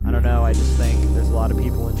don't know. I just think there's a lot of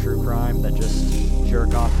people in true crime that just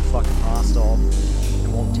jerk off to fucking Hostel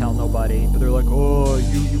and won't tell nobody. But they're like, oh,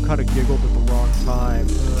 you kind of giggled at the wrong time.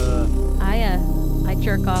 I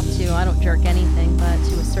jerk off to, I don't jerk anything, but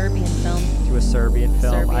to a Serbian film. To a Serbian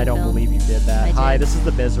film? I don't believe you did that. Hi, this is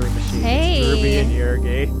the Misery Machine. Hey. It's Ruby and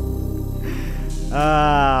Yergi.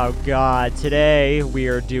 Oh, God. Today we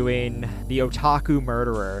are doing the Otaku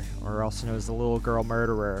Murderer, or also known as the Little Girl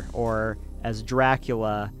Murderer, or as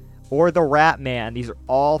Dracula, or the Rat Man. These are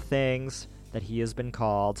all things that he has been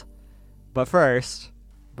called. But first,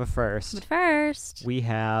 we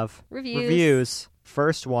have reviews.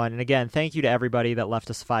 First one, and again, thank you to everybody that left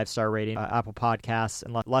us a 5-star rating on Apple Podcasts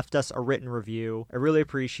and left us a written review. I really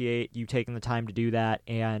appreciate you taking the time to do that,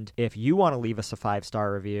 and if you want to leave us a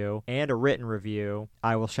 5-star review and a written review,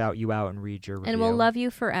 I will shout you out and read your review. And we'll love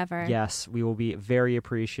you forever. Yes, we will be very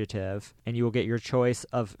appreciative, and you will get your choice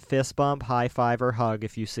of fist bump, high five, or hug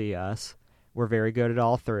if you see us. We're very good at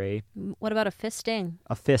all three. What about a fisting?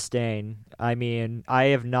 A fisting. I mean, I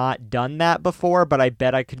have not done that before, but I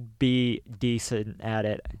bet I could be decent at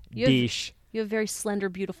it. You have very slender,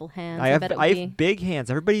 beautiful hands. I have big hands.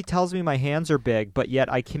 Everybody tells me my hands are big, but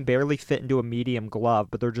yet I can barely fit into a medium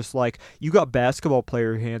glove. But they're just like, you got basketball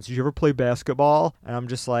player hands. Did you ever play basketball? And I'm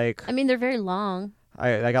just like... I mean, they're very long.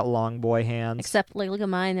 I got long boy hands. Except, like, look at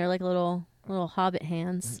mine. They're like little hobbit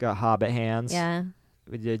hands. Got hobbit hands. Yeah.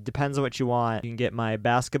 It depends on what you want. You can get my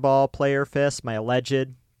basketball player fist, my alleged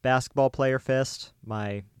basketball player fist,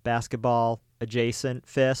 my basketball adjacent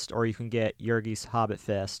fist, or you can get Yergi's hobbit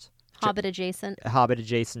fist. Hobbit adjacent. Hobbit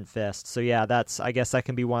adjacent fist. So yeah, I guess that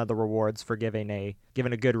can be one of the rewards for giving a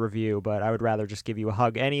good review, but I would rather just give you a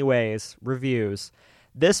hug. Anyways, reviews.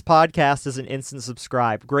 This podcast is an instant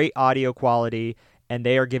subscribe. Great audio quality, and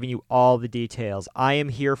they are giving you all the details. I am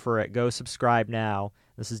here for it. Go subscribe now.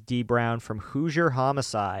 This is D. Brown from Hoosier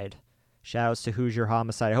Homicide. Shoutouts to Hoosier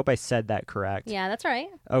Homicide. I hope I said that correct. Yeah, that's right.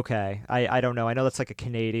 Okay. I don't know. I know that's like a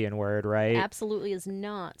Canadian word, right? Absolutely is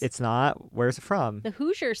not. It's not? Where's it from? The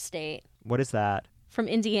Hoosier State. What is that? From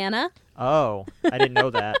Indiana. Oh, I didn't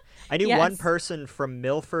know that. I knew Yes. one person from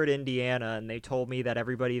Milford, Indiana, and they told me that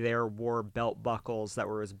everybody there wore belt buckles that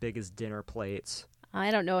were as big as dinner plates. I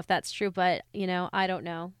don't know if that's true, but, I don't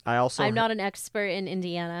know. I'm not an expert in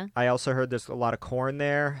Indiana. I also heard there's a lot of corn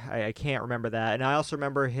there. I can't remember that. And I also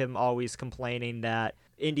remember him always complaining that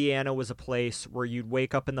Indiana was a place where you'd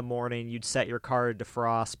wake up in the morning, you'd set your car to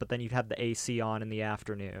defrost, but then you'd have the AC on in the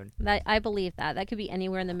afternoon. I believe that. That could be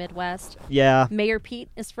anywhere in the Midwest. Yeah. Mayor Pete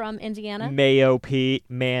is from Indiana. Mayo Pete,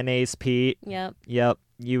 Mayonnaise Pete. Yep.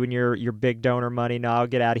 You and your big donor money. No, I'll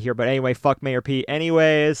get out of here. But anyway, fuck Mayor Pete.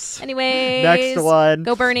 Anyways. Next one.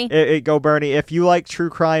 Go Bernie. Go Bernie. If you like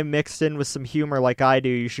true crime mixed in with some humor like I do,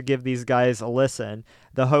 you should give these guys a listen.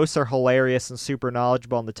 The hosts are hilarious and super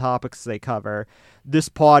knowledgeable on the topics they cover. This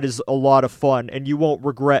pod is a lot of fun, and you won't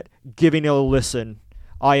regret giving it a listen.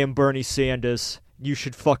 I am Bernie Sanders. You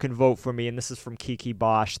should fucking vote for me. And this is from Kiki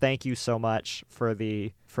Bosch. Thank you so much for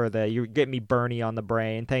the you get me Bernie on the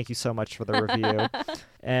brain. Thank you so much for the review.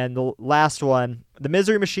 And the last one, the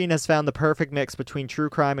Misery Machine has found the perfect mix between true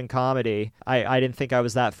crime and comedy. I didn't think I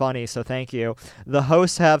was that funny, so thank you. The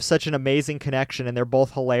hosts have such an amazing connection, and they're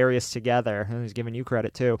both hilarious together. And he's giving you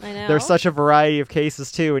credit, too. I know. There's such a variety of cases,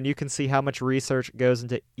 too, and you can see how much research goes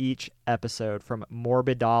into each episode from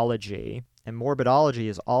Morbidology. And Morbidology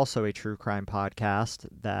is also a true crime podcast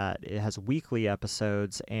that it has weekly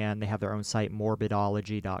episodes, and they have their own site,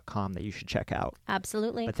 morbidology.com, that you should check out.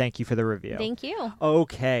 Absolutely. But thank you for the review. Thank you.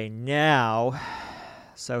 Okay, now,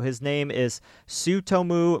 so his name is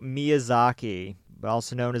Tsutomu Miyazaki, but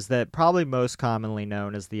also known as probably most commonly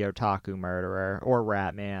known as the Otaku Murderer, or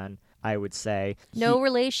Rat Man, I would say. No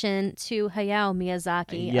relation to Hayao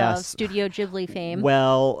Miyazaki of Studio Ghibli fame.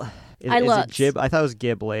 Well... I thought it was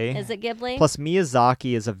Ghibli. Is it Ghibli? Plus,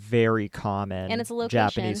 Miyazaki is a very common and it's a location.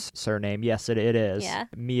 Japanese surname. Yes, it is. Yeah.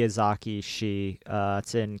 Miyazaki,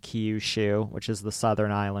 it's in Kyushu, which is the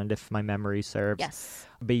southern island, if my memory serves. Yes.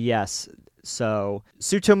 But yes, so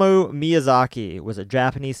Tsutomu Miyazaki was a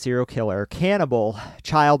Japanese serial killer, cannibal,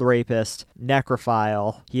 child rapist,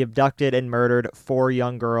 necrophile. He abducted and murdered 4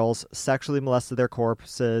 young girls, sexually molested their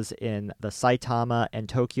corpses in the Saitama and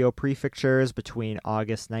Tokyo prefectures between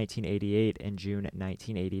August 1988 and June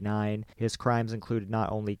 1989. His crimes included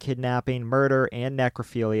not only kidnapping, murder, and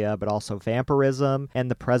necrophilia, but also vampirism and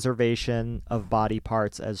the preservation of body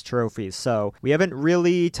parts as trophies. So we haven't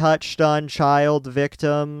really touched on child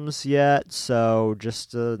victims yet. So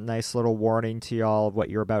just a nice little warning to y'all of what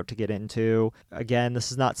you're about to get into. Again,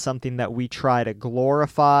 this is not something that we try to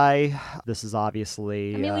glorify. This is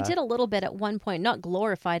obviously... I mean, we did a little bit at one point, not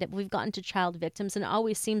glorified it, but we've gotten to child victims, and it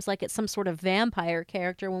always seems like it's some sort of vampire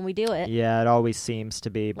character when we do it. Yeah, it always seems to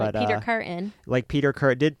be. Like but Peter Curtin. Like Peter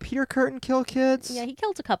Curtin. Did Peter Curtin kill kids? Yeah, he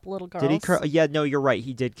killed a couple little girls. Did he? Yeah, no, you're right.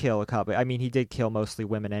 He did kill a couple. I mean, he did kill mostly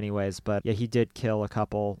women anyways, but yeah, he did kill a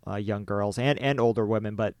couple young girls and older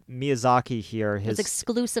women. But Miyazaki here, was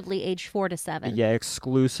exclusively age 4 to 7. Yeah,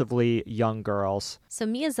 exclusively young girls. So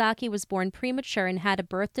Miyazaki was born premature and had a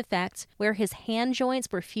birth defect where his hand joints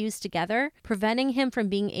were fused together, preventing him from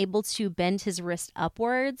being able to bend his wrist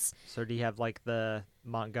upwards. So do you have like the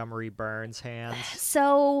Montgomery Burns hands?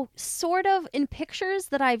 So, sort of, in pictures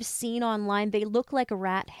that I've seen online, they look like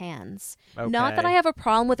rat hands. Okay. Not that I have a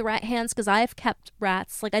problem with rat hands, because I've kept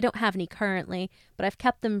rats. Like, I don't have any currently, but I've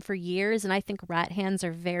kept them for years, and I think rat hands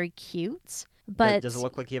are very cute. But does it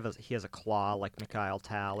look like he has a claw like Mikhail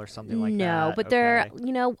Tal or something like that? No, but okay.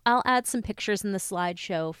 they're, I'll add some pictures in the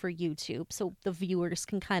slideshow for YouTube so the viewers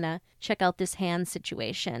can kind of check out this hand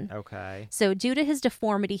situation. Okay. So due to his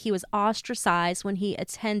deformity, he was ostracized when he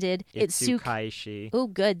attended Itsukaishi. Oh,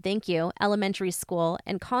 good, thank you. Elementary school,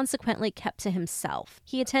 and consequently kept to himself.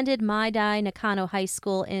 He attended Maidai Nakano High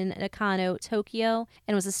School in Nakano, Tokyo,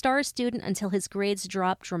 and was a star student until his grades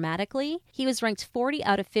dropped dramatically. He was ranked 40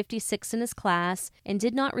 out of 56 in his class and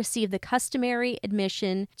did not receive the customary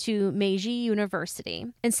admission to Meiji University.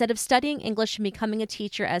 Instead of studying English and becoming a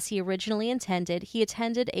teacher as he originally intended, he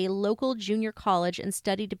attended a local junior college and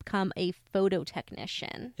studied to become a photo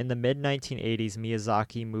technician. In the mid-1980s,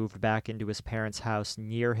 Miyazaki moved back into his parents' house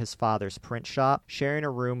near his father's print shop, sharing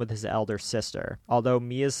a room with his elder sister. Although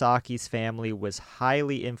Miyazaki's family was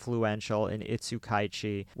highly influential in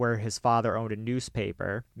Itsukaichi, where his father owned a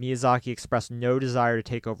newspaper, Miyazaki expressed no desire to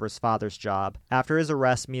take over his father's job. After his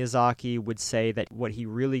arrest, Miyazaki would say that what he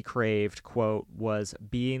really craved, quote, was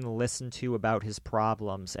being listened to about his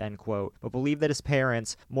problems, end quote, but believed that his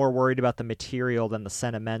parents, more worried about the material than the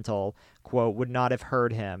sentimental, quote, would not have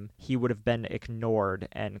heard him. He would have been ignored,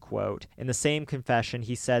 end quote. In the same confession,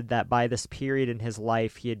 he said that by this period in his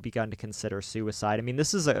life, he had begun to consider suicide. I mean,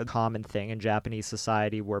 this is a common thing in Japanese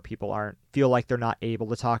society where people feel like they're not able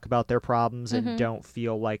to talk about their problems and don't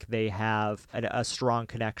feel like they have a strong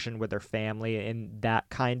connection with their family in that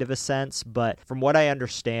kind of a sense. But from what I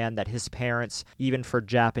understand, that his parents, even for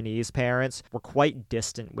Japanese parents, were quite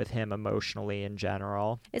distant with him emotionally in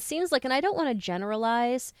general. It seems like, and I don't want to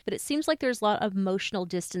generalize, but it seems like there's a lot of emotional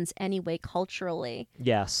distance anyway culturally.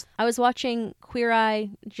 Yes. I was watching Queer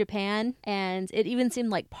Eye Japan, and it even seemed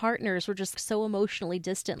like partners were just so emotionally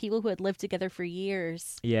distant. People who had lived together for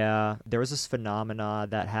years. Yeah, there was this phenomena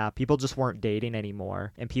that happened. People just weren't dating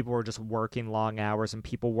anymore, and people were just working long hours, and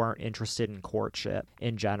people weren't interested in courtship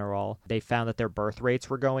in general. They found that their birth rates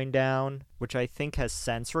were going down, which I think has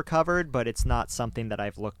since recovered, but it's not something that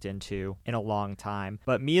I've looked into in a long time.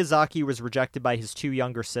 But Miyazaki was rejected by his 2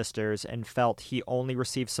 younger sisters and felt he only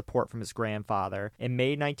received support from his grandfather. In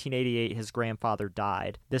May 1988, his grandfather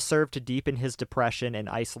died. This served to deepen his depression and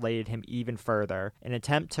isolated him even further. In an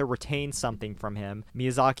attempt to retain something from him,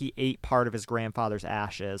 Miyazaki ate part of his grandfather's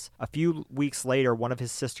ashes. A few weeks later, one of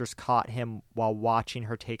his sisters caught him while watching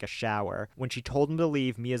her take a shower. When she told him to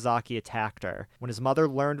leave, Miyazaki attacked her. When his mother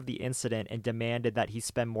learned of the incident and demanded that he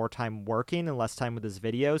spend more time working and less time with his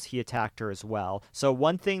videos, he attacked her as well. So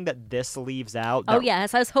one thing that this leaves out... Oh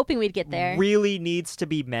yes, I was hoping we'd get there. ...really needs to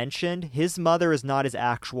be mentioned, his mother is not his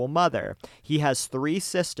actual mother. He has 3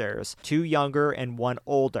 sisters, 2 younger and 1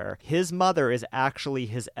 older. His mother is actually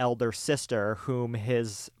his elder sister, whom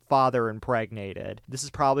his father impregnated. This is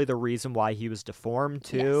probably the reason why he was deformed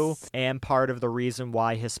too, yes. And part of the reason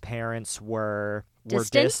why his parents were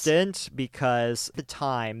distant, because at the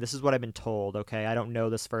time, this is what I've been told, okay? I don't know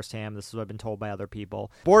this firsthand. This is what I've been told by other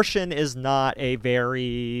people. Abortion is not a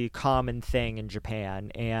very common thing in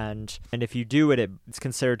Japan, and if you do it, it's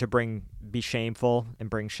considered to be shameful and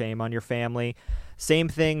bring shame on your family. Same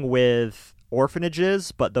thing with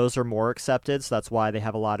orphanages, but those are more accepted, so that's why they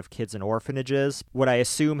have a lot of kids in orphanages. What I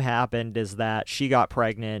assume happened is that she got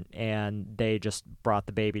pregnant and they just brought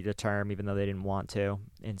the baby to term even though they didn't want to,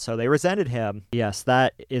 and so they resented him. Yes,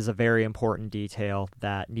 that is a very important detail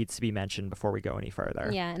that needs to be mentioned before we go any further.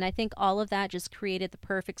 Yeah, and I think all of that just created the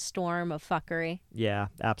perfect storm of fuckery. Yeah,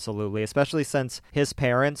 absolutely, especially since his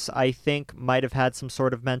parents, I think, might have had some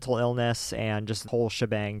sort of mental illness, and just the whole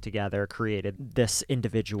shebang together created this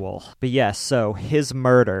individual. But yes, so his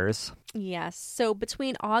murders. Yes. So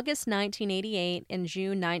between August 1988 and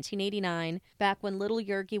June 1989, back when little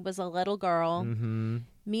Yurgi was a little girl,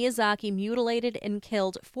 Miyazaki mutilated and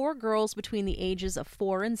killed 4 girls between the ages of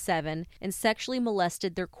 4 and 7 and sexually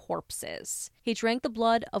molested their corpses. He drank the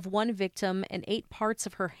blood of one victim and ate parts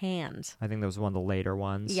of her hand. I think that was one of the later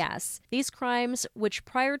ones. Yes. These crimes, which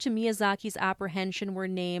prior to Miyazaki's apprehension were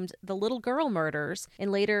named the Little Girl Murders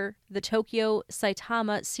and later the Tokyo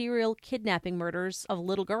Saitama serial kidnapping murders of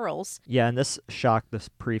little girls. Yeah, and this shocked the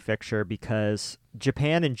prefecture because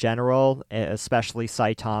Japan in general, especially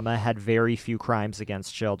Saitama, had very few crimes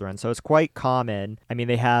against children. So it's quite common. I mean,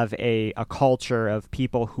 they have a culture of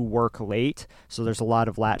people who work late. So there's a lot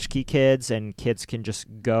of latchkey kids, and kids can just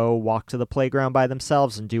go walk to the playground by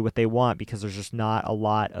themselves and do what they want because there's just not a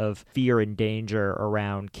lot of fear and danger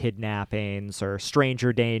around kidnappings or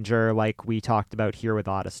stranger danger like we talked about here with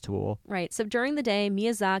Otis Tool. Right. So during the day,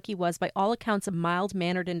 Miyazaki was by all accounts a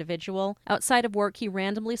mild-mannered individual. Outside of work, he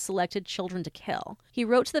randomly selected children to kill. He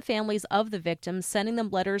wrote to the families of the victims, sending them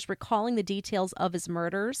letters recalling the details of his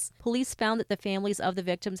murders. Police found that the families of the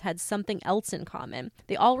victims had something else in common.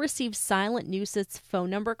 They all received silent nuisance phone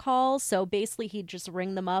number calls, so basically he'd just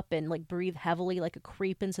ring them up and like breathe heavily like a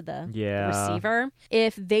creep into the receiver.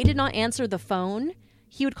 If they did not answer the phone,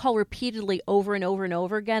 he would call repeatedly over and over and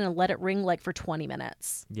over again and let it ring like for 20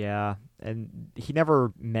 minutes. Yeah, and he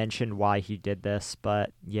never mentioned why he did this,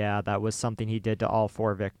 but yeah, that was something he did to all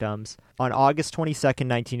 4 victims. On August 22nd,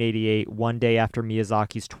 1988, one day after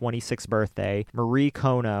Miyazaki's 26th birthday, Marie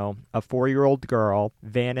Kono, a 4-year-old girl,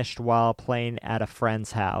 vanished while playing at a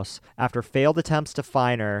friend's house. After failed attempts to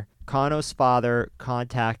find her, Kano's father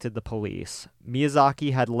contacted the police.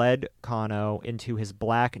 Miyazaki had led Kano into his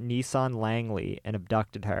black Nissan Langley and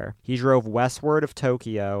abducted her. He drove westward of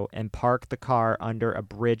Tokyo and parked the car under a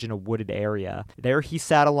bridge in a wooded area. There he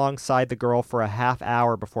sat alongside the girl for a half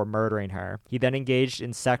hour before murdering her. He then engaged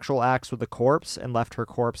in sexual acts with the corpse and left her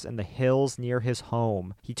corpse in the hills near his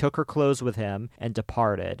home. He took her clothes with him and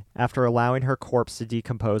departed. After allowing her corpse to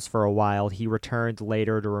decompose for a while, he returned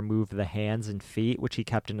later to remove the hands and feet, which he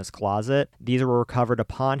kept in his closet. These were recovered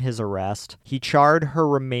upon his arrest. He charred her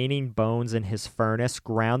remaining bones in his furnace,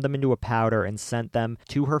 ground them into a powder, and sent them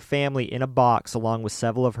to her family in a box along with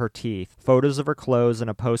several of her teeth, photos of her clothes, and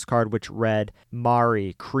a postcard which read,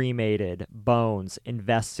 "Mari, cremated, bones,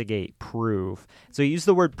 investigate, prove." So he used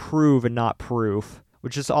the word prove and not proof,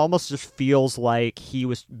 which is almost just feels like he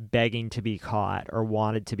was begging to be caught or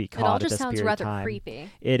wanted to be caught at this period of time. It all just sounds rather creepy.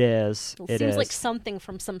 It is. It seems like something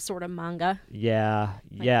from some sort of manga. Yeah,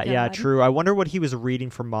 God. true. I wonder what he was reading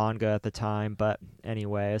from manga at the time, but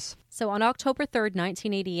anyways. So on October 3rd,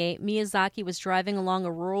 1988, Miyazaki was driving along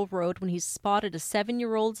a rural road when he spotted a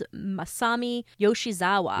 7-year-old Masami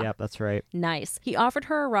Yoshizawa. Yep, that's right. Nice. He offered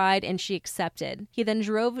her a ride and she accepted. He then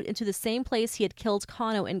drove into the same place he had killed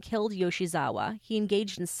Kano and killed Yoshizawa. He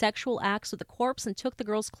engaged in sexual acts with the corpse and took the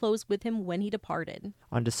girl's clothes with him when he departed.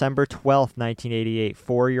 On December 12th, 1988,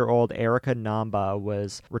 4-year-old Erika Namba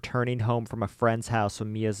was returning home from a friend's house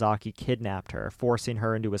when Miyazaki kidnapped her, forcing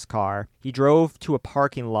her into his car. He drove to a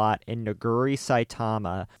parking lot in Naguri,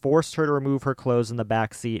 Saitama, forced her to remove her clothes in the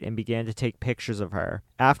back seat, and began to take pictures of her.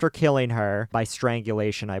 After killing her by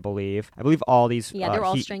strangulation, I believe all these... Yeah, they're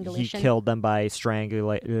all strangulation. He killed them by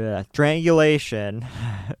strangulation.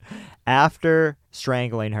 After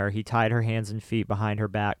strangling her, he tied her hands and feet behind her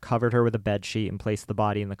back, covered her with a bedsheet, and placed the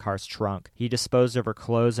body in the car's trunk. He disposed of her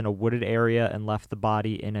clothes in a wooded area and left the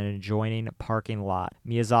body in an adjoining parking lot.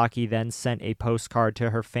 Miyazaki then sent a postcard to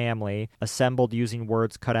her family, assembled using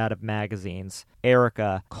words cut out of magazines.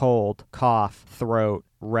 Erica, cold, cough, throat,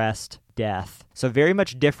 rest, death. So very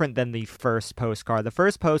much different than the first postcard. The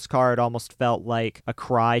first postcard almost felt like a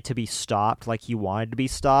cry to be stopped, like he wanted to be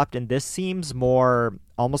stopped, and this seems more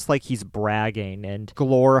almost like he's bragging and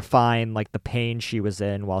glorifying like the pain she was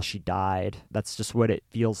in while she died. That's just what it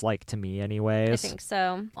feels like to me anyways. I think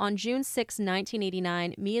so. On June 6,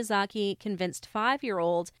 1989, Miyazaki convinced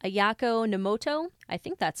 5-year-old Ayako Nomoto, I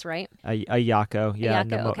think that's right. Ayako, yeah.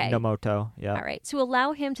 Okay. Nomoto, yeah. All right, to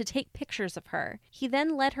allow him to take pictures of her. He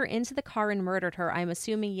then led her into the car and murdered her, I'm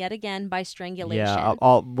assuming yet again by strangulation.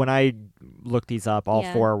 Yeah, when I looked these up, all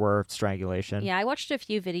 4 were strangulation. Yeah, I watched a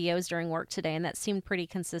few videos during work today, and that seemed pretty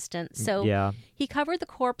consistent. So he covered the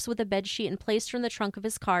corpse with a bedsheet and placed her in the trunk of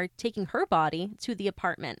his car, taking her body to the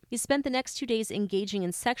apartment. He spent the next 2 days engaging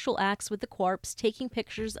in sexual acts with the corpse, taking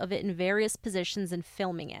pictures of it in various positions and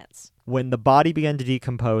filming it. When the body began to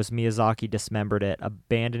decompose, Miyazaki dismembered it,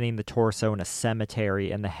 abandoning the torso in a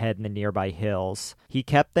cemetery and the head in the nearby hills. He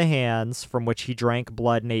kept the hands, from which he drank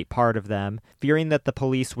blood and ate part of them. Fearing that the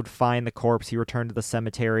police would find the corpse, he returned to the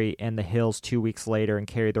cemetery and the hills 2 weeks later and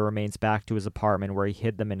carried the remains back to his apartment, where he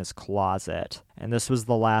hid them in his closet. And this was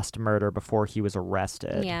the last murder before he was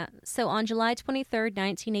arrested. Yeah. So on July 23rd,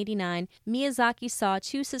 1989, Miyazaki saw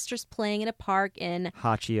two sisters playing in a park in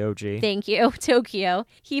Hachioji. Thank you, Tokyo.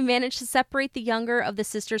 He managed to separate the younger of the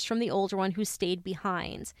sisters from the older one, who stayed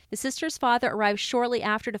behind. The sister's father arrived shortly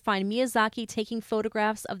after to find Miyazaki taking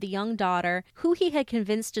photographs of the young daughter, who he had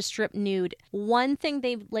convinced to strip nude. One thing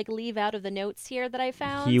they leave out of the notes here that I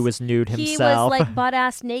found. He was nude himself. He was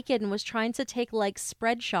butt-ass naked and was trying to take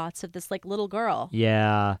spread shots of this little girl.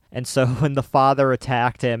 Yeah. And so when the father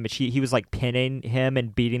attacked him, he was pinning him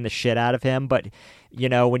and beating the shit out of him, but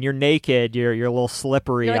when you're naked, you're a little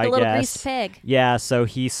slippery, you're I a little guess. greased pig. Yeah, so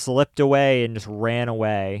he slipped away and just ran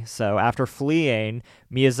away. So after fleeing,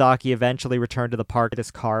 Miyazaki eventually returned to the park, get his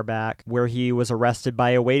car back, where he was arrested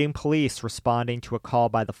by awaiting police responding to a call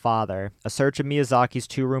by the father. A search of Miyazaki's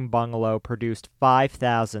two-room bungalow produced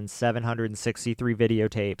 5,763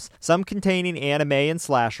 videotapes, some containing anime and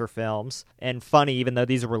slasher films. And funny, even though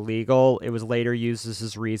these were legal, it was later used as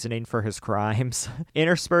his reasoning for his crimes.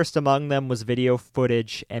 Interspersed among them was video footage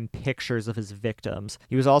and pictures of his victims.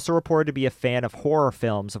 He was also reported to be a fan of horror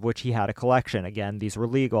films, of which he had a collection. Again, these were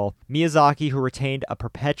legal. Miyazaki, who retained a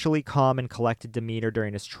perpetually calm and collected demeanor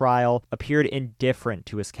during his trial, appeared indifferent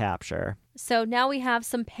to his capture. So now we have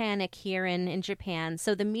some panic here in Japan.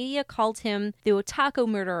 So the media called him the Otaku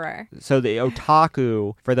murderer. So the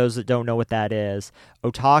Otaku, for those that don't know what that is,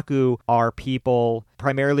 Otaku are people,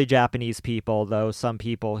 primarily Japanese people, though some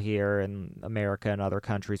people here in America and other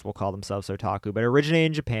countries will call themselves Otaku, but originated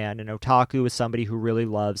in Japan. And Otaku is somebody who really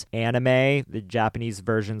loves anime, the Japanese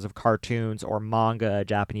versions of cartoons, or manga,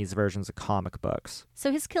 Japanese versions of comic books. So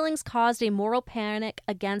his killings caused a moral panic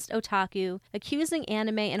against Otaku, accusing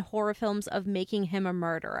anime and horror films of making him a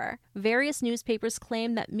murderer. Various newspapers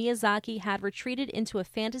claimed that Miyazaki had retreated into a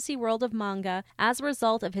fantasy world of manga as a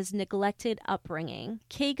result of his neglected upbringing.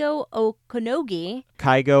 Keigo Okonogi.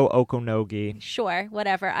 Sure,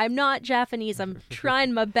 whatever. I'm not Japanese. I'm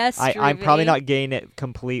trying my best. I'm probably not getting it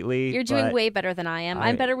completely. You're doing way better than I am.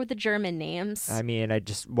 I'm better with the German names. I mean, I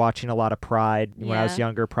just watching a lot of Pride. When I was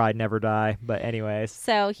younger, Pride Never Die. But anyways.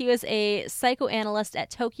 So he was a psychoanalyst at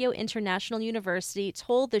Tokyo International University,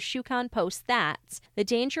 told the Shukan Post that the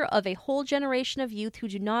danger of a whole generation of youth who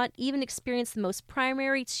do not even experience the most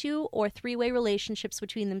primary 2- or 3-way relationships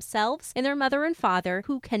between themselves and their mother and father,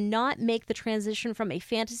 who cannot make the transition from a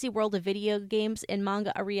fantasy world of video games and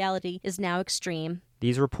manga a reality, is now extreme.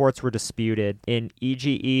 These reports were disputed. In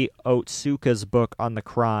Ige Otsuka's book on the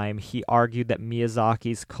crime, he argued that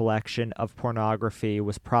Miyazaki's collection of pornography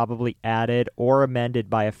was probably added or amended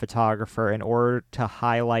by a photographer in order to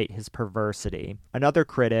highlight his perversity. Another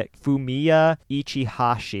critic, Fumiya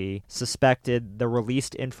Ichihashi, suspected the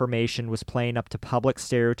released information was playing up to public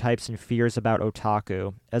stereotypes and fears about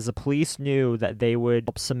otaku, as the police knew that they would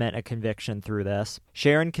help cement a conviction through this.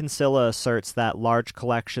 Sharon Kinsella asserts that large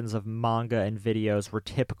collections of manga and videos were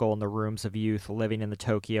typical in the rooms of youth living in the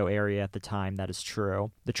Tokyo area at the time. That is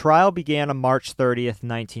true. The trial began on March 30th,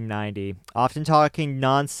 1990. Often talking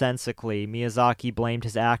nonsensically, Miyazaki blamed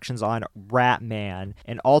his actions on Ratman,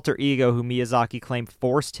 an alter ego who Miyazaki claimed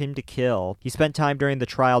forced him to kill. He spent time during the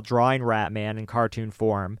trial drawing Ratman in cartoon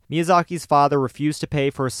form. Miyazaki's father refused to pay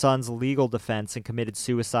for his son's legal defense and committed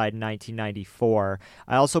suicide in 1994.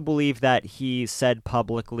 I also believe that he said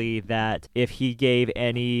publicly that if he gave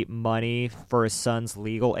any money for his son's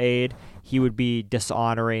legal aid, he would be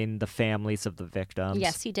dishonoring the families of the victims.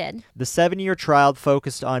 Yes, he did. The 7-year trial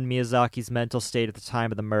focused on Miyazaki's mental state at the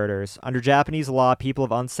time of the murders. Under Japanese law, people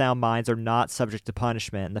of unsound minds are not subject to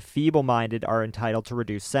punishment, and the feeble-minded are entitled to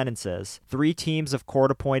reduced sentences. 3 teams of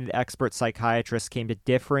court-appointed expert psychiatrists came to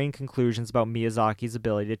differing conclusions about Miyazaki's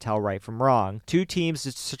ability to tell right from wrong. 2 teams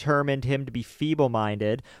determined him to be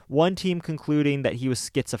feeble-minded, one team concluding that he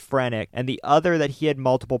was schizophrenic, and the other that he had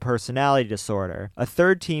multiple personality disorder. A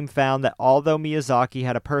 3rd team found that although Miyazaki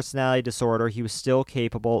had a personality disorder, he was still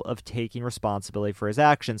capable of taking responsibility for his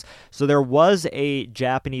actions. So there was a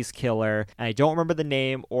Japanese killer, and I don't remember the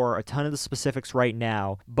name or a ton of the specifics right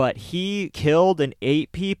now, but he killed and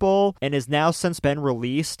ate people and has now since been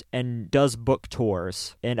released and does book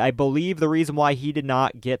tours. And I believe the reason why he did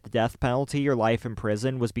not get the death penalty or life in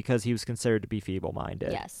prison was because he was considered to be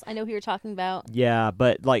feeble-minded. Yes, I know who you're talking about. Yeah,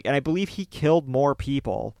 but and I believe he killed more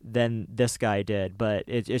people than this guy did. did, but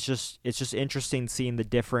it's just interesting seeing the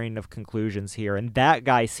differing of conclusions here. And that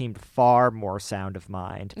guy seemed far more sound of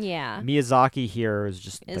mind. Yeah. Miyazaki here is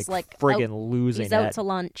just like friggin' losing he's out to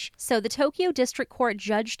lunch. So the Tokyo District Court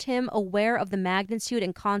judged him aware of the magnitude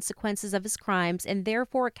and consequences of his crimes and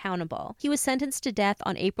therefore accountable. He was sentenced to death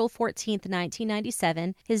on April 14th,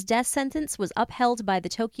 1997. His death sentence was upheld by the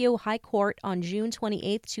Tokyo High Court on June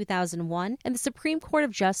 28th, 2001, and the Supreme Court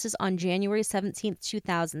of Justice on January 17th,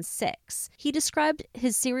 2006. He described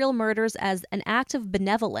his serial murders as an act of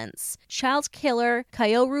benevolence. Child killer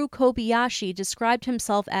Kaoru Kobayashi described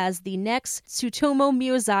himself as the next Tsutomu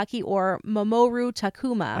Miyazaki or Mamoru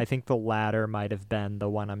Takuma. I think the latter might have been the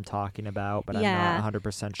one I'm talking about, but yeah. I'm not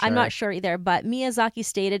 100% sure. I'm not sure either, but Miyazaki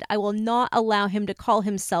stated, "I will not allow him to call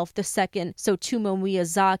himself the second Tsutomu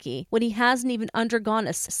Miyazaki when he hasn't even undergone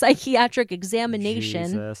a psychiatric examination."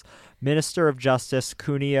 Jesus. Minister of Justice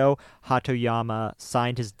Kunio Hatoyama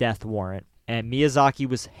signed his death warrant, and Miyazaki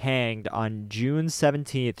was hanged on June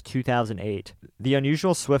 17th, 2008. The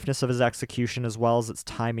unusual swiftness of his execution, as well as its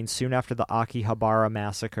timing soon after the Akihabara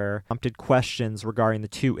massacre, prompted questions regarding the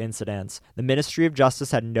two incidents. The Ministry of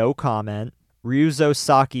Justice had no comment. Ryuzo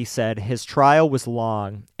Saki said his trial was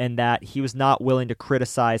long and that he was not willing to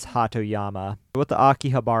criticize Hatoyama. What the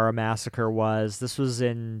Akihabara massacre was, this was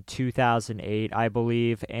in 2008, I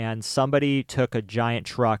believe, and somebody took a giant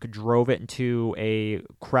truck, drove it into a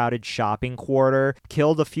crowded shopping quarter,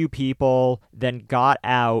 killed a few people, then got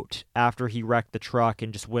out after he wrecked the truck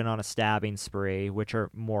and just went on a stabbing spree, which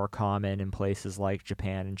are more common in places like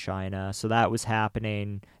Japan and China. So that was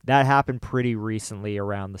happening. That happened pretty recently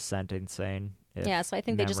around the sentencing. Yeah, so I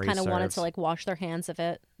think they just kind of wanted to wash their hands of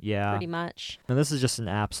it. Yeah. Pretty much. And this is just an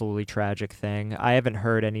absolutely tragic thing. I haven't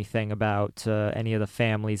heard anything about any of the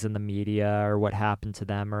families in the media or what happened to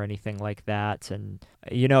them or anything like that. And,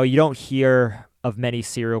 you don't hear of many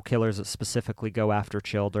serial killers that specifically go after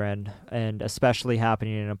children, and especially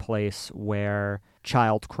happening in a place where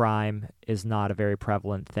child crime is not a very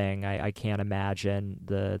prevalent thing. I can't imagine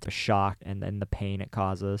the shock and the pain it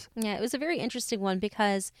causes. Yeah, it was a very interesting one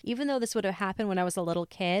because even though this would have happened when I was a little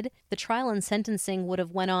kid, the trial and sentencing would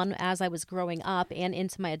have went on as I was growing up and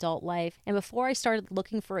into my adult life. And before I started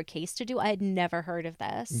looking for a case to do, I had never heard of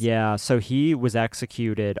this. Yeah, so he was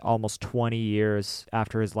executed almost 20 years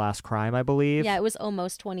after his last crime, I believe. Yeah, it was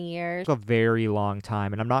almost 20 years. It was a very long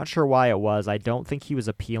time, and I'm not sure why it was. I don't think he was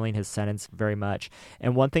appealing his sentence very much.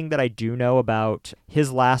 And one thing that I do know about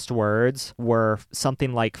his last words were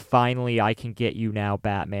something like, "Finally, I can get you now,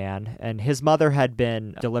 Batman." And his mother had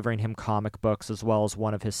been delivering him comic books, as well as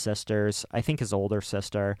one of his sisters, I think his older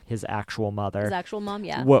sister, his actual mother. His actual mom,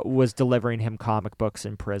 yeah. Was delivering him comic books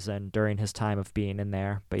in prison during his time of being in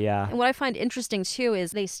there. But yeah. And what I find interesting, too,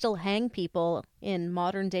 is they still hang people in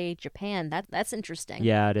modern-day Japan. That's interesting.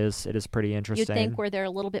 Yeah, it is. It is pretty interesting. You'd think where they're a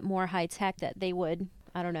little bit more high-tech that they would,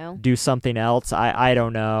 I don't know, do something else. I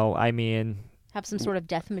don't know. I mean, have some sort of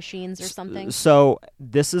death machines or something. So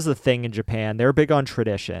this is the thing in Japan. They're big on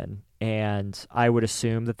tradition, and I would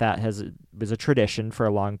assume that was a tradition for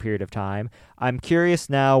a long period of time. I'm curious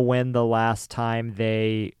now when the last time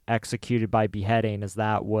they executed by beheading, as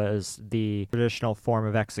that was the traditional form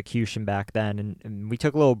of execution back then. And we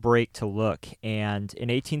took a little break to look, and in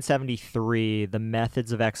 1873, the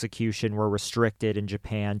methods of execution were restricted in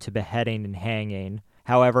Japan to beheading and hanging.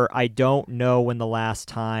 However, I don't know when the last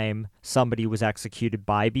time somebody was executed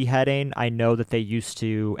by beheading. I know that they used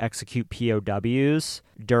to execute POWs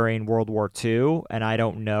during World War II, and I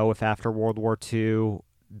don't know if after World War II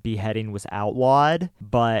beheading was outlawed,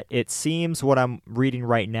 but it seems what I'm reading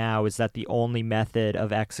right now is that the only method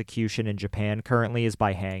of execution in Japan currently is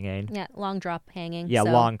by hanging. Yeah, long drop hanging. Yeah,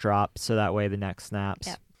 long drop, so that way the neck snaps.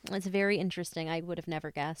 Yeah, it's very interesting. I would have never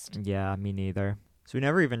guessed. Yeah, me neither. So we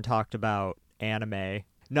never even talked about anime.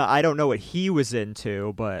 No, I don't know what he was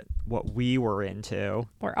into, but what we were into.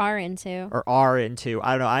 Or are into.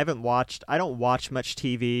 I don't know. I don't watch much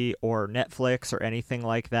TV or Netflix or anything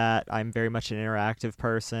like that. I'm very much an interactive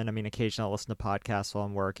person. I mean, occasionally I'll listen to podcasts while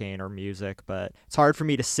I'm working or music, but it's hard for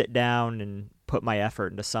me to sit down and put my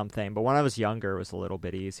effort into something. But when I was younger, it was a little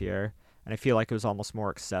bit easier. And I feel like it was almost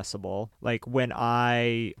more accessible. Like when all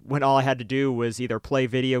I had to do was either play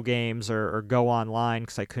video games or go online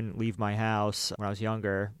because I couldn't leave my house when I was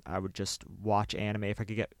younger, I would just watch anime if I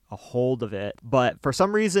could get a hold of it. But for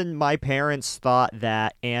some reason, my parents thought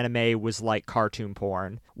that anime was like cartoon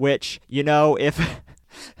porn, which, if...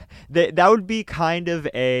 That would be kind of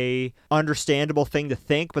a understandable thing to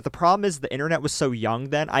think, but the problem is the internet was so young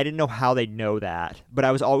then, I didn't know how they'd know that. But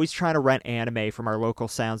I was always trying to rent anime from our local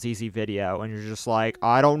Sounds Easy video, and you're just like,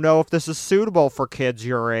 I don't know if this is suitable for kids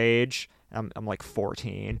your age. I'm like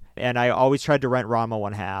 14, and I always tried to rent Rama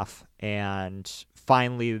 1/2, and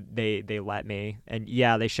finally they let me. And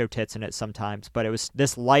yeah, they show tits in it sometimes, but it was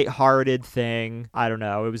this lighthearted thing. I don't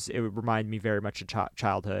know. It reminded me very much of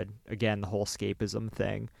childhood. Again, the whole escapism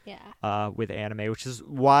thing. Yeah. With anime, which is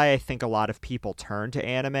why I think a lot of people turn to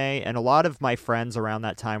anime. And a lot of my friends around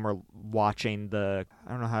that time were watching I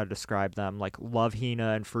don't know how to describe them, like Love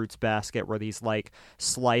Hina and Fruits Basket, were these like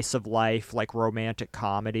slice of life, like romantic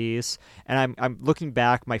comedies. And I'm looking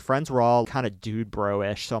back, my friends were all kind of dude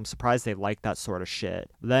bro-ish, so I'm surprised they liked that sort of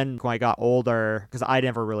shit. Then when I got older, because I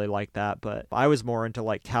never really liked that, but I was more into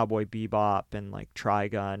like Cowboy Bebop and like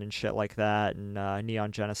Trigun and shit like that, and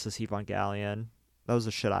Neon Genesis Evangelion. That was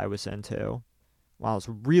the shit I was into. When I was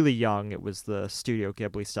really young, it was the Studio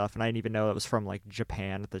Ghibli stuff, and I didn't even know it was from like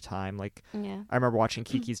Japan at the time. Like, Yeah. I remember watching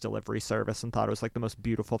Kiki's Delivery Service and thought it was like the most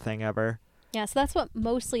beautiful thing ever. Yeah, so that's what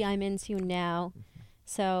mostly I'm into now.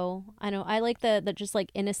 So I know I like the just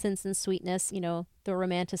like innocence and sweetness, the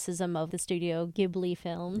romanticism of the Studio Ghibli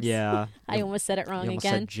films. Yeah. I almost said it wrong You almost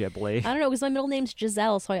again. said Ghibli. I don't know, because my middle name's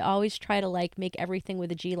Giselle, so I always try to like make everything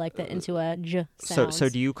with a G like that into a J sound. So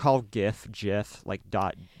do you call GIF, like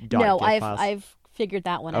dot No, GIF I've figured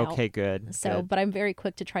that one out. Okay, good. So, good. But I'm very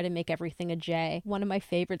quick to try to make everything a J. One of my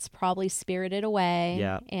favorites probably Spirited Away.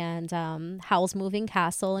 Yeah. And Howl's Moving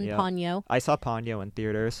Castle and Yeah. Ponyo. I saw Ponyo in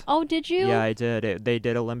theaters. Oh, did you? Yeah, I did. They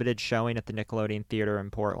did a limited showing at the Nickelodeon Theater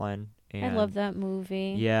in Portland. I love that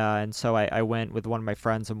movie. Yeah, and so I went with one of my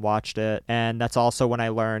friends and watched it, and that's also when I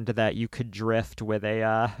learned that you could drift with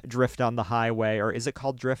drift on the highway, or is it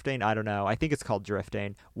called drifting? I don't know. I think it's called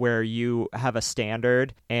drifting, where you have a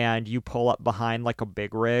standard and you pull up behind like a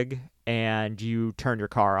big rig and you turn your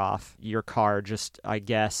car off. Your car just, I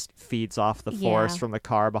guess, feeds off the force from the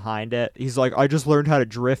car behind it. He's like, I just learned how to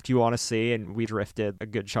drift, you want to see? And we drifted a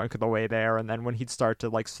good chunk of the way there, and then when he'd start to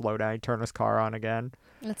like slow down, he'd turn his car on again.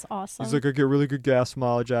 That's awesome. He's like, I get really good gas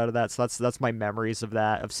mileage out of that. So that's my memories of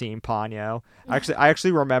that, of seeing Ponyo. I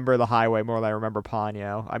actually remember the highway more than I remember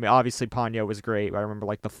Ponyo. I mean, obviously Ponyo was great, but I remember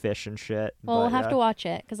like the fish and shit. Well, we'll have to watch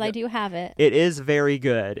it, because I do have it. It is very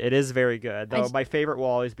good. It is very good. Though my favorite will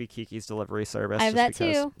always be Kiki's Delivery Service. I have that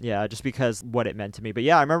too. Yeah, just because what it meant to me. But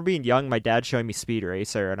yeah, I remember being young, my dad showing me Speed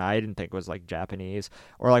Racer, and I didn't think it was like Japanese.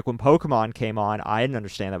 Or like when Pokemon came on, I didn't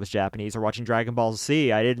understand that was Japanese. Or watching Dragon Ball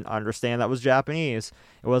Z, I didn't understand that was Japanese.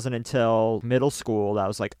 It wasn't until middle school that I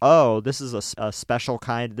was like, oh, this is a special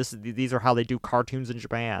kind. These are how they do cartoons in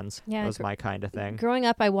Japan. Yeah, that was my kind of thing. Growing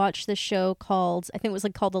up, I watched this show called, I think it was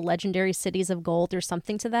like called The Legendary Cities of Gold or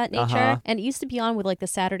something to that nature. And it used to be on with like the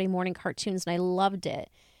Saturday morning cartoons, and I loved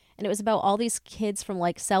it. And it was about all these kids from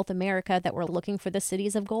like South America that were looking for the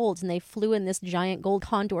cities of gold, and they flew in this giant gold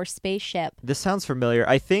condor spaceship. This sounds familiar.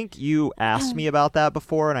 I think you asked me about that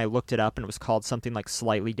before, and I looked it up, and it was called something like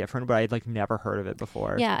slightly different, but I'd like never heard of it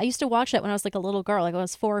before. Yeah, I used to watch that when I was like a little girl, like I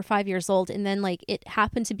was 4 or 5 years old, and then like it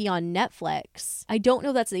happened to be on Netflix. I don't know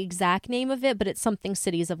if that's the exact name of it, but it's something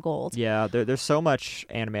Cities of Gold. Yeah, there's so much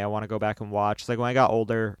anime I want to go back and watch. Like when I got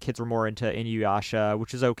older, kids were more into Inuyasha,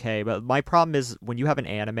 which is okay, but my problem is when you have an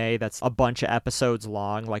anime that's a bunch of episodes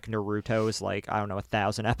long, like Naruto is like, I don't know,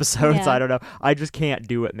 1,000 episodes. Yeah. I don't know. I just can't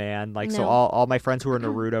do it, man. Like, so No. all my friends who are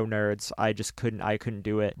Naruto nerds, I couldn't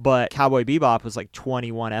do it. But Cowboy Bebop was like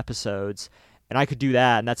 21 episodes, and I could do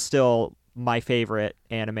that, and that's still my favorite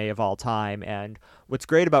anime of all time. And what's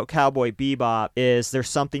great about Cowboy Bebop is there's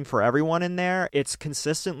something for everyone in there. It's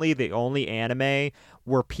consistently the only anime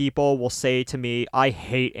where people will say to me, I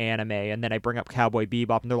hate anime, and then I bring up Cowboy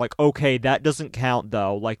Bebop, and they're like, okay, that doesn't count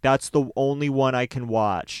though. Like, that's the only one I can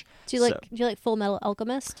watch. Do you like Full Metal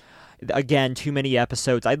Alchemist? Again, too many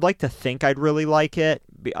episodes. I'd like to think I'd really like it.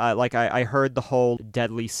 I heard the whole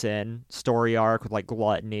Deadly Sin story arc with like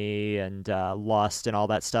gluttony and lust and all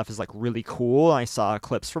that stuff is like really cool. I saw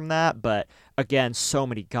clips from that, but again, so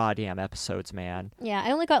many goddamn episodes, man. Yeah,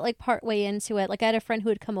 I only got like part way into it. Like I had a friend who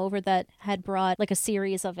had come over that had brought like a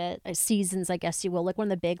series of it, seasons, I guess you will, like one of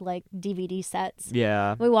the big like DVD sets.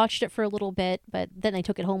 Yeah. We watched it for a little bit, but then I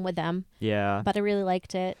took it home with them. Yeah. But I really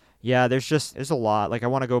liked it. Yeah, there's a lot. Like, I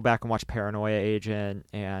want to go back and watch Paranoia Agent,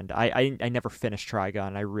 and I never finished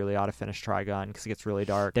Trigun. I really ought to finish Trigun because it gets really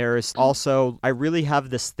dark. There's also, I really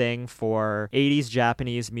have this thing for 80s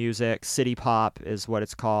Japanese music. City pop is what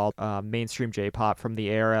it's called. Mainstream J-pop from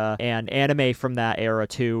the era. And anime from that era,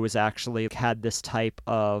 too, was actually had this type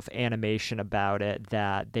of animation about it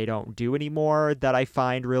that they don't do anymore that I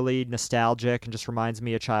find really nostalgic and just reminds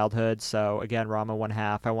me of childhood. So, again, Rama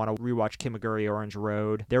 1/2. I want to rewatch Kimaguri Orange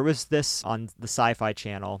Road. There was was this on the Sci-Fi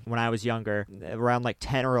Channel when I was younger, around like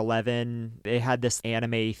 10 or 11. They had this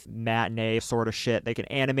anime matinee sort of shit. Like an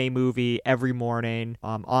anime movie every morning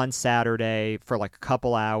on Saturday for like a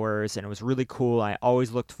couple hours, and it was really cool. I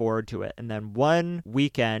always looked forward to it. And then one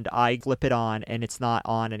weekend, I flip it on, and it's not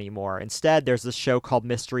on anymore. Instead, there's this show called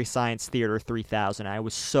Mystery Science Theater 3000. I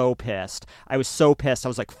was so pissed. I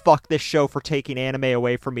was like, fuck this show for taking anime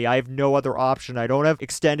away from me. I have no other option. I don't have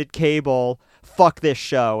extended cable. Fuck this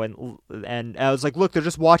show. And I was like, look, they're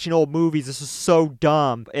just watching old movies. This is so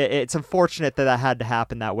dumb. It's unfortunate that had to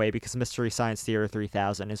happen that way, because Mystery Science Theater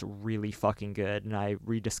 3000 is really fucking good, and I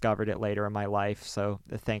rediscovered it later in my life, so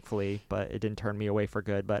thankfully, but it didn't turn me away for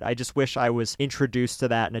good. But I just wish I was introduced to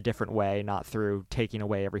that in a different way, not through taking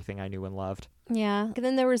away everything I knew and loved. Yeah. And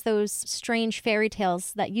then there was those strange fairy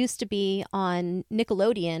tales that used to be on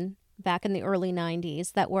Nickelodeon back in the early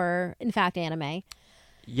 90s that were, in fact, anime.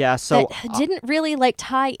 Yeah, so that didn't really like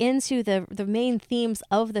tie into the main themes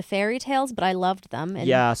of the fairy tales, but I loved them. And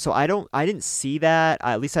yeah, so I didn't see that.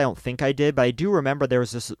 At least I don't think I did, but I do remember there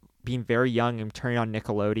was this, being very young and turning on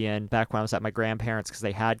Nickelodeon back when I was at my grandparents because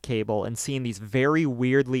they had cable, and seeing these very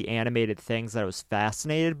weirdly animated things that I was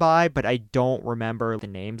fascinated by, but I don't remember the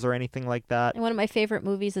names or anything like that. And one of my favorite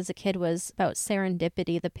movies as a kid was about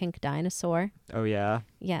Serendipity, the pink dinosaur. Oh, yeah?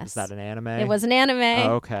 Yes. Is that an anime? It was an anime.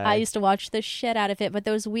 Oh, okay. I used to watch the shit out of it, but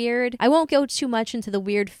those weird... I won't go too much into the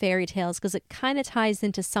weird fairy tales because it kind of ties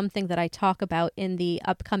into something that I talk about in the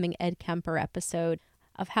upcoming Ed Kemper episode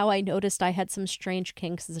of how I noticed I had some strange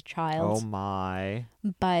kinks as a child. Oh, my.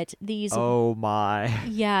 But these... Oh, my.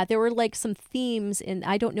 Yeah, there were like some themes in...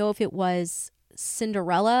 I don't know if it was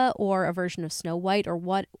Cinderella or a version of Snow White or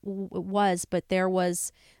what it was, but there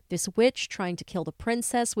was this witch trying to kill the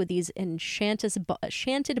princess with these enchanted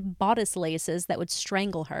bodice laces that would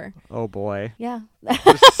strangle her. Oh, boy. Yeah.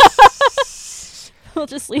 We'll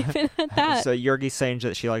just leave it at that. So Yorgi's saying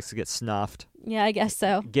that she likes to get snuffed. Yeah, I guess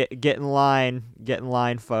so. Get in line,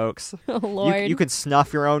 folks. Oh, Lord. You can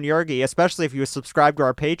snuff your own Yorgi, especially if you subscribe to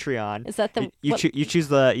our Patreon. Is that the... You choose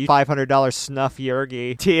the $500 snuff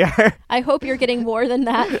Yorgi tier. I hope you're getting more than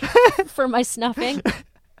that for my snuffing.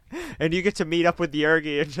 And you get to meet up with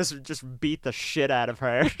Yorgi and just beat the shit out of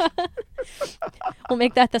her. We'll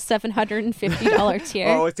make that the $750 tier.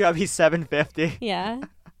 Oh, it's gotta be $750. Yeah.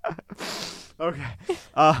 Okay.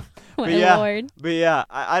 Lord. But yeah,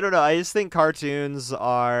 I don't know. I just think cartoons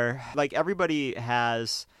are, like, everybody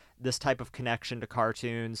has this type of connection to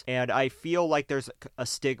cartoons, and I feel like there's a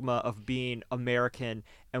stigma of being American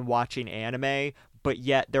and watching anime, but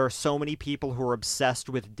yet there are so many people who are obsessed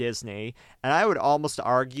with Disney, and I would almost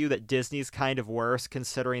argue that Disney's kind of worse,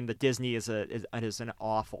 considering that Disney is an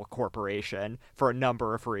awful corporation for a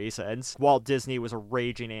number of reasons. Walt Disney was a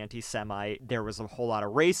raging anti-Semite. There was a whole lot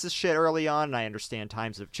of racist shit early on, and I understand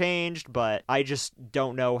times have changed, but I just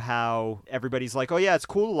don't know how everybody's like, oh yeah, it's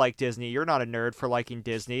cool to like Disney. You're not a nerd for liking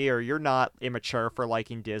Disney, or you're not immature for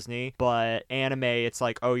liking Disney. But anime, it's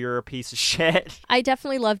like, oh, you're a piece of shit. I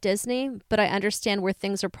definitely love Disney, but I understand where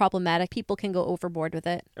things are problematic. People can go overboard with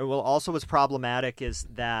it. Well, also what's problematic is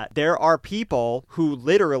that there are people who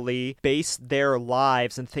literally base their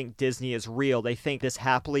lives and think Disney is real. They think this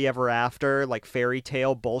happily ever after, like fairy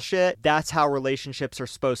tale bullshit, that's how relationships are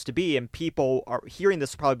supposed to be. And people are hearing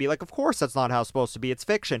this probably be like, of course that's not how it's supposed to be. It's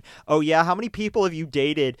fiction. Oh yeah, how many people have you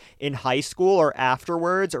dated in high school or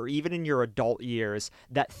afterwards or even in your adult years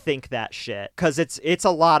that think that shit? Because it's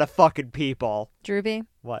a lot of fucking people. Drewby?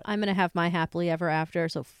 What? I'm gonna have my happily ever after,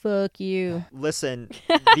 so fuck you. Listen,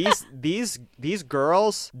 these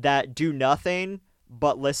girls that do nothing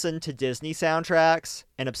but listen to Disney soundtracks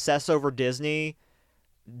and obsess over Disney,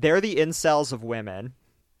 they're the incels of women.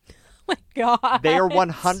 Oh my God. They are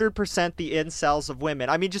 100% the incels of women.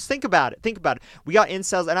 I mean, just think about it. We got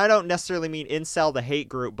incels, and I don't necessarily mean incel, the hate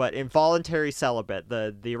group, but involuntary celibate,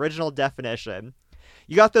 the original definition.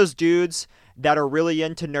 You got those dudes that are really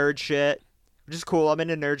into nerd shit, which is cool. I'm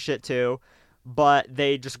into nerd shit too. But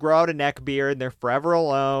they just grow out a neck beard and they're forever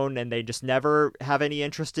alone and they just never have any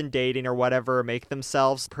interest in dating or whatever, make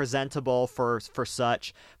themselves presentable for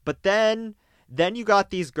such. But then you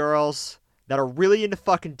got these girls that are really into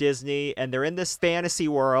fucking Disney and they're in this fantasy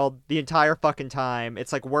world the entire fucking time.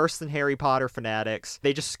 It's like worse than Harry Potter fanatics.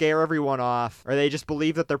 They just scare everyone off, or they just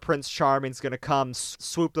believe that their Prince Charming's gonna come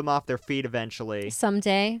swoop them off their feet eventually.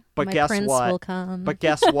 Someday, but my guess prince what? will come. But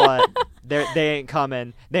guess what? They ain't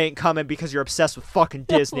coming. They ain't coming because you're obsessed with fucking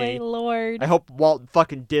Disney. My Lord. I hope Walt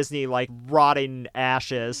fucking Disney like rotting in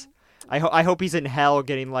ashes. I hope he's in hell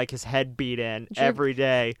getting like his head beat in every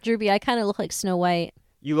day. Drewby, I kind of look like Snow White.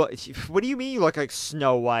 You look. What do you mean you look like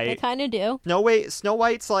Snow White? I kind of do. Snow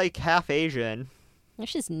White's like half Asian.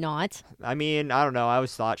 She's not. I mean, I don't know. I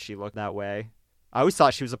always thought she looked that way. I always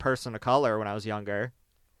thought she was a person of color when I was younger.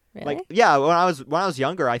 Really? Like, yeah, when I was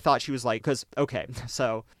younger, I thought she was like, because okay,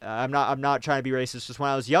 so I'm not trying to be racist. Just when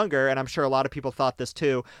I was younger, and I'm sure a lot of people thought this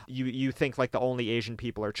too. You think like the only Asian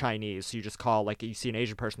people are Chinese, so you just call like you see an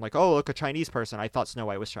Asian person like, oh, look, a Chinese person. I thought Snow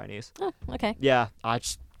White was Chinese. Oh, okay. Yeah,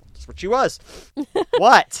 that's what she was.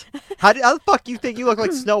 What? How the fuck you think you look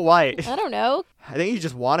like Snow White? I don't know. I think you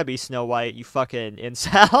just want to be Snow White. You fucking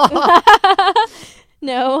incel.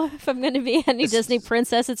 No, if I'm going to be any Disney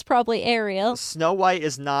princess, it's probably Ariel. Snow White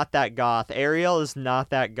is not that goth. Ariel is not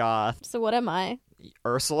that goth. So what am I?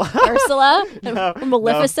 Ursula? Ursula? No,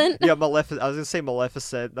 Maleficent? No. Yeah, Maleficent. I was going to say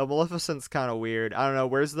Maleficent. No, Maleficent's kind of weird. I don't know.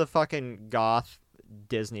 Where's the fucking goth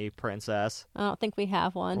Disney princess? I don't think we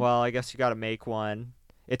have one. Well, I guess you got to make one.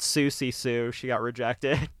 It's Susie Sue. She got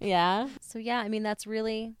rejected. Yeah. So yeah, I mean, that's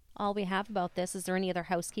really all we have about this. Is there any other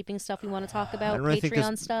housekeeping stuff we want to talk about? really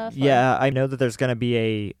Patreon stuff? Yeah, I know that there's going to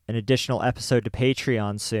be an additional episode to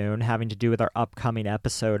Patreon soon having to do with our upcoming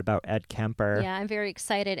episode about Ed Kemper. Yeah, I'm very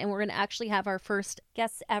excited. And we're going to actually have our first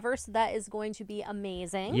guests ever. So that is going to be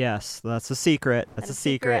amazing. Yes, that's a secret. That's a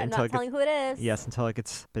secret. I'm not telling who it is. Yes, until it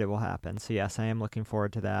gets, but it will happen. So yes, I am looking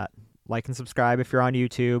forward to that. Like and subscribe if you're on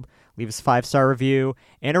YouTube. Leave us a 5-star review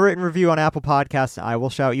and a written review on Apple Podcasts. And I will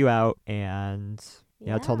shout you out. And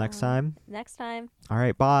yeah, until next time. Next time. All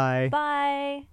right, bye. Bye.